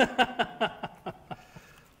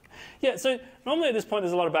 Yeah, so normally at this point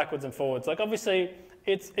there's a lot of backwards and forwards. Like obviously,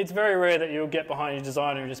 it's very rare that you'll get behind your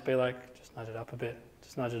designer and just be like, just nudge it up a bit,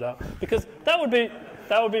 just nudge it up. Because that would be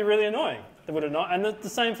really annoying, would it not? And the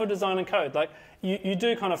same for design and code. Like you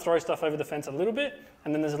do kind of throw stuff over the fence a little bit,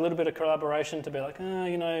 and then there's a little bit of collaboration to be like,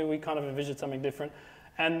 we kind of envisioned something different.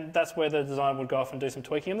 And that's where the designer would go off and do some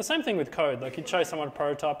tweaking. And the same thing with code. Like you'd show someone a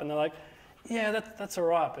prototype and they're like, yeah, that's all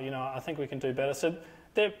right, but I think we can do better. So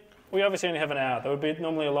we obviously only have an hour. There would be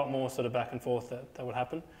normally a lot more sort of back and forth that would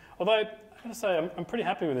happen. Although, I've got to say, I'm pretty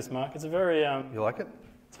happy with this, Mark. It's a very... you like it?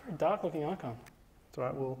 It's a very dark-looking icon. It's all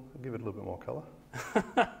right, we'll give it a little bit more colour.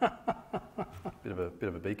 bit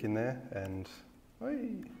of a beak in there, and... Hey.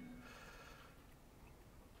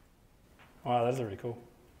 Wow, that is really cool.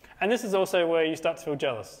 And this is also where you start to feel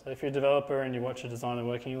jealous. If you're a developer and you watch a designer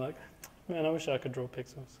working, you're like, man, I wish I could draw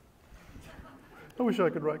pixels. I wish I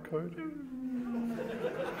could write code.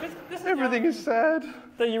 Everything is sad.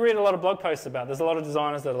 That you read a lot of blog posts about. There's a lot of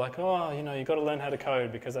designers that are like, you've got to learn how to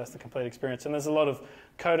code because that's the complete experience. And there's a lot of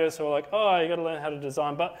coders who are like, you've got to learn how to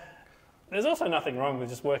design. But there's also nothing wrong with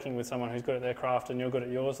just working with someone who's good at their craft and you're good at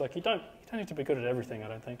yours. Like you don't need to be good at everything, I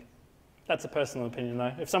don't think. That's a personal opinion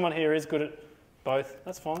though. If someone here is good at both,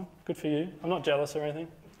 that's fine. Good for you. I'm not jealous or anything.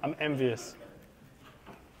 I'm envious.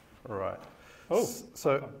 All right. Oh.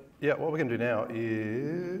 So, yeah, what we're going to do now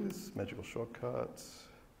is magical shortcuts.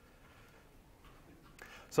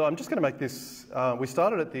 So I'm just going to make this, we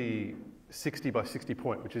started at the 60 by 60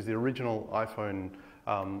 point, which is the original iPhone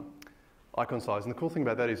icon size. And the cool thing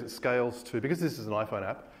about that is it scales to, because this is an iPhone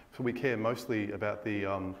app, so we care mostly about the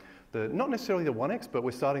not necessarily the 1x, but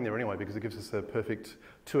we're starting there anyway because it gives us a perfect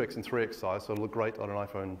 2x and 3x size, so it'll look great on an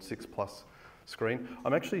iPhone 6 Plus screen.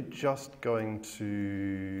 I'm actually just going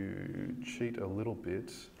to cheat a little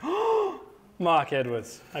bit. Mark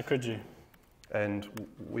Edwards, how could you? And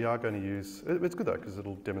we are going to use, it's good though, because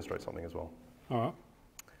it'll demonstrate something as well. All right.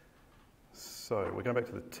 So we're going back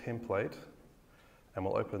to the template, and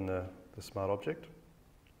we'll open the smart object.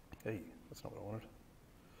 Hey, that's not what I wanted.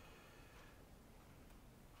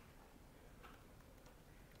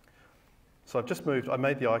 So I've just moved, I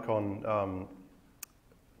made the icon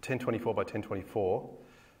 1024 by 1024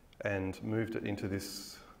 and moved it into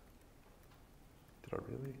this, did I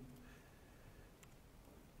really?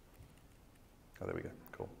 Oh, there we go,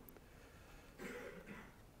 cool.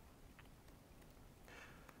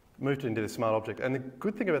 Moved it into the smart object. And the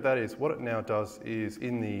good thing about that is what it now does is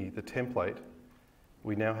in the template,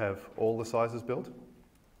 we now have all the sizes built.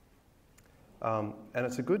 And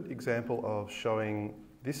it's a good example of showing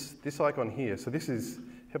this icon here. So this is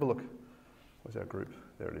have a look. Where's our group?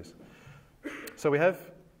 There it is. So we have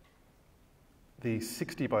the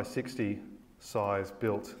 60 by 60 size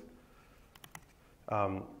built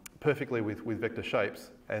perfectly with vector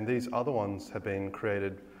shapes, and these other ones have been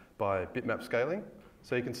created by bitmap scaling.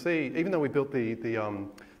 So you can see, even though we built the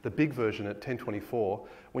big version at 1024,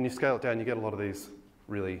 when you scale it down, you get a lot of these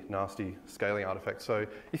really nasty scaling artifacts. So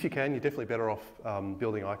if you can, you're definitely better off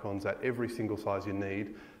building icons at every single size you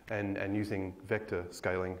need and using vector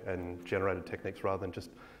scaling and generated techniques rather than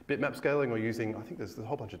just bitmap scaling, or using, I think there's a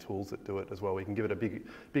whole bunch of tools that do it as well. We can give it a big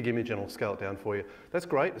image and it'll scale it down for you. That's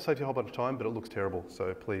great, it saves you a whole bunch of time, but it looks terrible,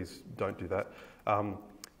 so please don't do that.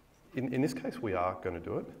 In this case, we are going to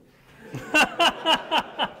do it.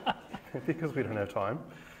 Because we don't have time.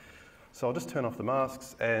 So I'll just turn off the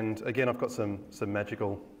masks, and again I've got some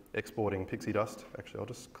magical exporting pixie dust. Actually, I'll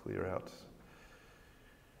just clear out.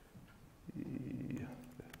 The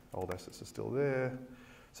old assets are still there.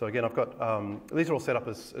 So again, I've got, these are all set up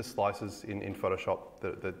as slices in Photoshop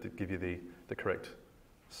that give you the correct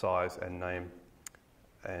size and name.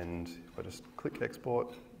 And if I just click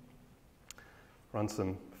export, run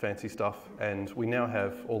some fancy stuff, and we now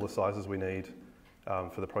have all the sizes we need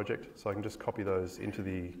for the project. So I can just copy those into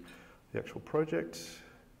the actual project,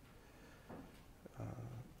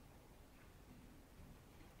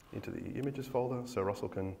 into the images folder, so Russell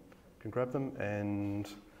can grab them, and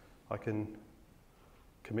I can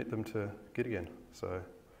commit them to Git again. So.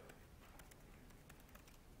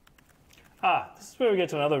 This is where we get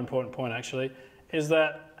to another important point actually, is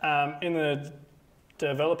that in the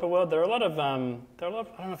developer world, there are a lot of, I don't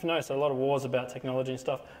know if you noticed, there are a lot of wars about technology and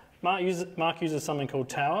stuff. Mark uses something called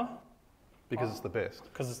Tower. Because it's the best.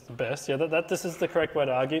 Because it's the best, yeah, this is the correct way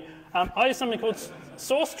to argue. I use something called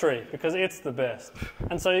Source Tree because it's the best.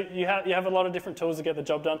 And so you have a lot of different tools to get the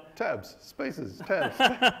job done. Tabs, spaces, tabs.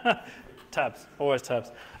 Tabs, always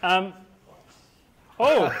tabs.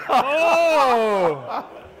 Oh!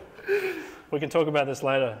 We can talk about this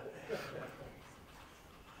later.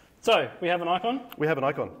 So, we have an icon? We have an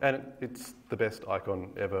icon, and it's the best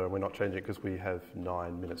icon ever. We're not changing it because we have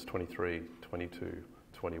 9 minutes, 23, 22,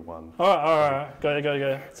 21. All right,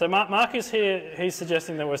 go. So Mark is here, he's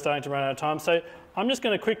suggesting that we're starting to run out of time. So I'm just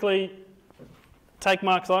going to quickly take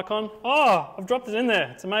Mark's icon. Oh, I've dropped it in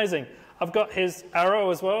there, it's amazing. I've got his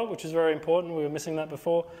arrow as well, which is very important, we were missing that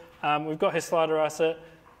before. We've got his slider asset.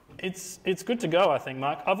 It's good to go, I think,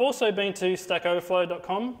 Mark. I've also been to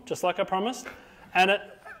stackoverflow.com, just like I promised, and it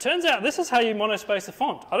turns out this is how you monospace a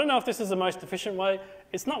font. I don't know if this is the most efficient way.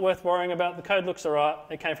 It's not worth worrying about. The code looks all right.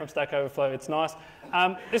 It came from Stack Overflow. It's nice.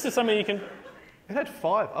 This is something you can... It had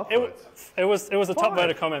 5 upvotes. It was a top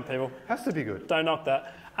voted comment, people. Has to be good. Don't knock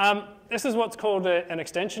that. This is what's called an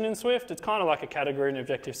extension in Swift. It's kind of like a category in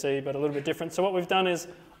Objective-C, but a little bit different. So what we've done is,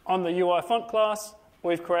 on the UI font class,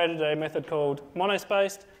 we've created a method called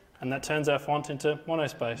monospaced, and that turns our font into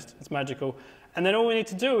monospaced. It's magical. And then all we need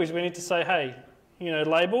to do is we need to say, hey,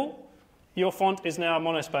 label, your font is now a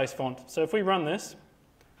monospaced font. So if we run this,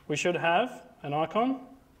 we should have an icon.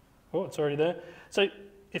 Oh, it's already there. So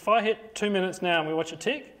if I hit 2 minutes now and we watch it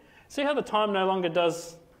tick, see how the time no longer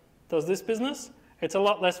does this business? It's a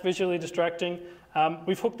lot less visually distracting.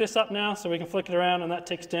 We've hooked this up now so we can flick it around and that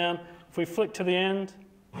ticks down. If we flick to the end,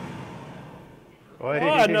 I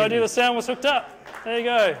had no idea the sound was hooked up. There you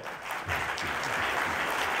go.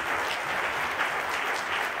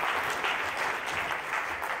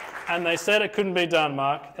 And they said it couldn't be done,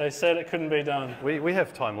 Mark. They said it couldn't be done. We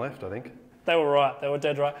have time left, I think. They were right. They were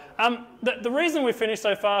dead right. The reason we finished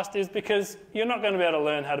so fast is because you're not going to be able to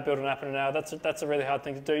learn how to build an app in an hour. That's a really hard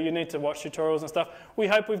thing to do. You need to watch tutorials and stuff. We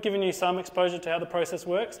hope we've given you some exposure to how the process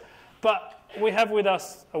works. But we have with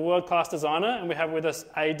us a world-class designer, and we have with us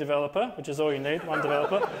a developer, which is all you need, one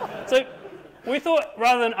developer. So we thought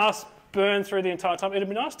rather than us burn through the entire time, it'd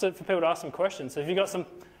be nice for people to ask some questions. So if you've got some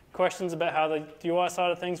questions about how the UI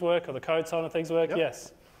side of things work or the code side of things work, yep.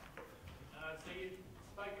 Yes. So you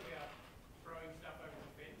spoke about throwing stuff over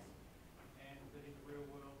the fence, and that in the real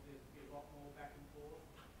world there's a lot more back and forth.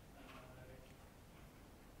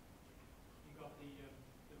 You got the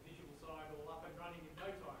visual side all up and running in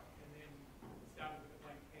no time, and then started with a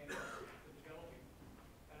blank canvas for developing.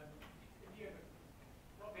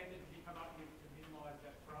 What method did you come up with to minimise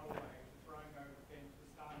that throwaway, throwing over the fence,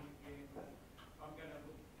 the starting again? I'm going to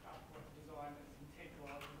look up what design that's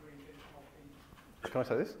intent-wise and reinvent the whole thing. Can I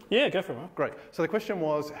say this? Yeah, go for it, Mark. Great. So the question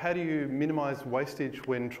was, how do you minimize wastage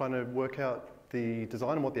when trying to work out the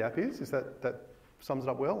design and what the app is? Is that sums it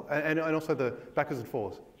up well? And also the backwards and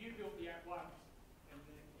forwards. You built the app once, and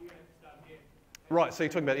then you had to start again. Right. So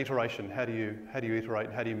you're talking about iteration. How do you iterate?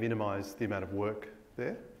 And how do you minimize the amount of work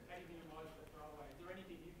there? How do you minimise the throwaway? Is there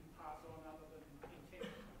anything in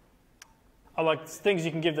I like things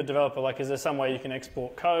you can give the developer. Like, is there some way you can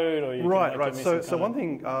export code, or you Right, can, right. give me So some one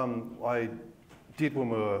thing I did when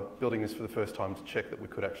we were building this for the first time to check that we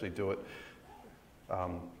could actually do it,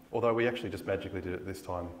 although we actually just magically did it this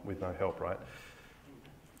time with no help, right?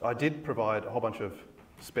 I did provide a whole bunch of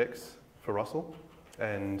specs for Russell,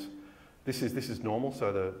 and this is normal.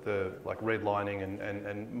 So the like redlining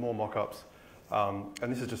and more mock-ups,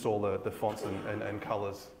 and this is just all the fonts and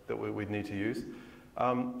colours that we'd need to use.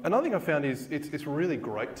 Another thing I found is it's really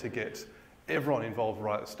great to get everyone involved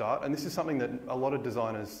right at the start, and this is something that a lot of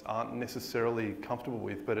designers aren't necessarily comfortable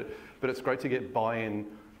with, but it's great to get buy-in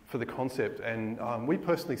for the concept. And we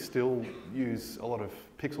personally still use a lot of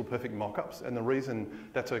pixel-perfect mock-ups, and the reason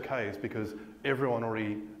that's okay is because everyone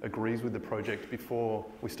already agrees with the project before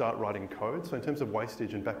we start writing code. So in terms of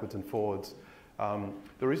wastage and backwards and forwards,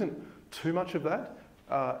 there isn't too much of that.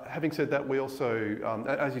 Having said that, we also,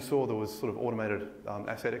 as you saw, there was sort of automated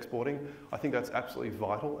asset exporting. I think that's absolutely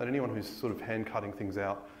vital, and anyone who's sort of hand-cutting things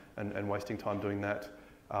out and wasting time doing that,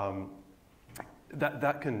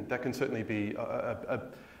 that can certainly be a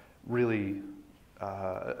really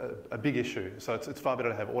a big issue. So it's far better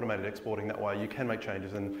to have automated exporting. That way you can make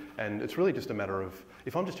changes, and it's really just a matter of,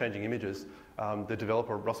 if I'm just changing images, the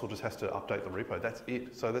developer, Russell, just has to update the repo. That's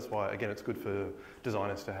it. So that's why, again, it's good for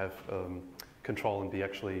designers to have control and be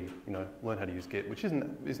actually, learn how to use Git, which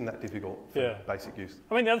isn't that difficult for basic use.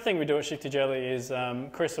 I mean, the other thing we do at Shifty Jelly is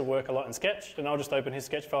Chris will work a lot in Sketch, and I'll just open his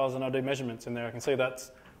Sketch files and I'll do measurements in there. I can see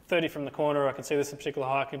that's 30 from the corner. I can see this particular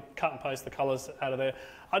height. I can cut and paste the colours out of there.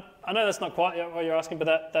 I know that's not quite what you're asking,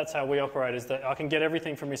 but that's how we operate, is that I can get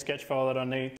everything from your Sketch file that I need